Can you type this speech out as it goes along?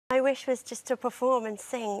my wish was just to perform and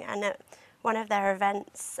sing, and at one of their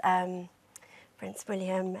events, Prince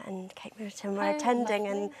William and Kate Middleton were attending,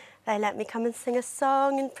 and they let me come and sing a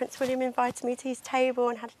song, and Prince William invited me to his table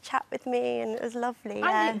and had a chat with me, and it was lovely.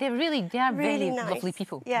 And they are really really nice. lovely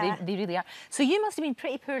people. Yeah. They really are. So you must have been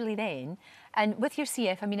pretty poorly then, and with your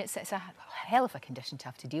CF, I mean, it's a hell of a condition to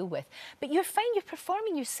have to deal with. But you're fine, you're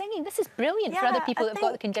performing, you're singing. This is brilliant for other people that have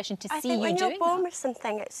got the condition to see you doing that. I think when you're born with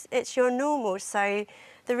something, it's your normal, so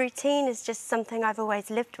the routine is just something I've always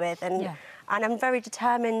lived with, and I'm very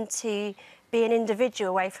determined to be an individual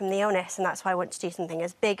away from the illness, and that's why I want to do something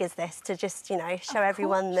as big as this, to just, you know, show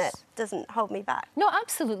everyone that doesn't hold me back. No,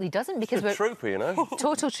 absolutely doesn't, because we're... trooper, you know.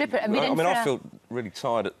 Total trooper. I mean, I feel really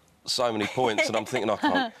tired at so many points, and I'm thinking I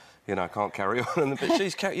can't, you know, I can't carry on. But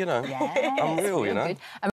she's, you know, unreal, you know.